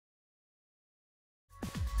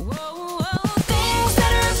Things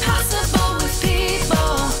that are impossible with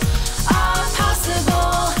people are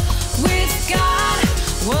possible with God.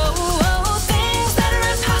 Things that are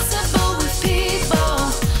impossible with people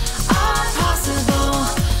are possible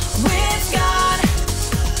with God.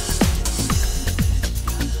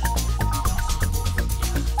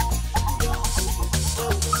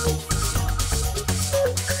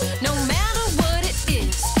 No matter what it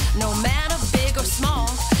is, no matter big or small,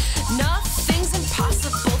 nothing's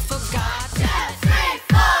impossible for God.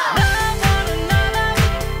 Love one another,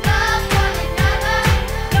 love one another,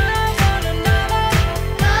 love one another,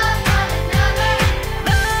 love one another,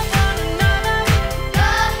 love one another,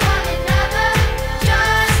 love one another,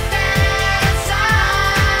 just as I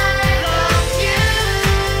love you.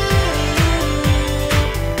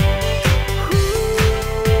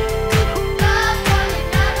 Love one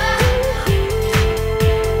another,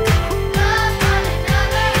 love one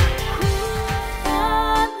another.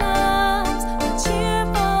 God loves a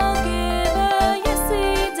cheerful giver, yes He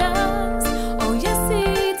does. Oh yes He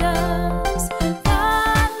does.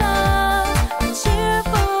 God loves a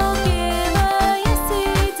cheerful giver, yes He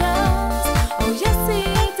does. Oh yes He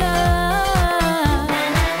does.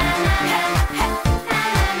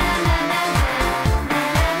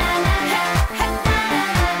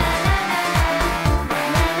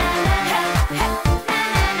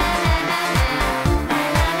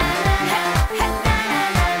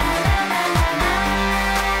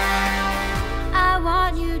 I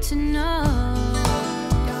want you to know.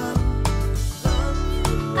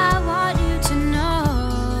 I want you to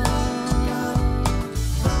know.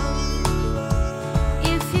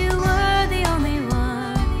 If you were the only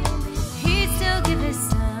one, He'd still give His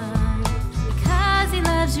Son because He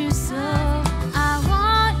loves you so. I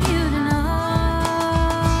want you to know.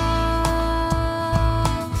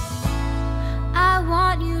 I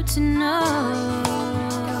want you to know.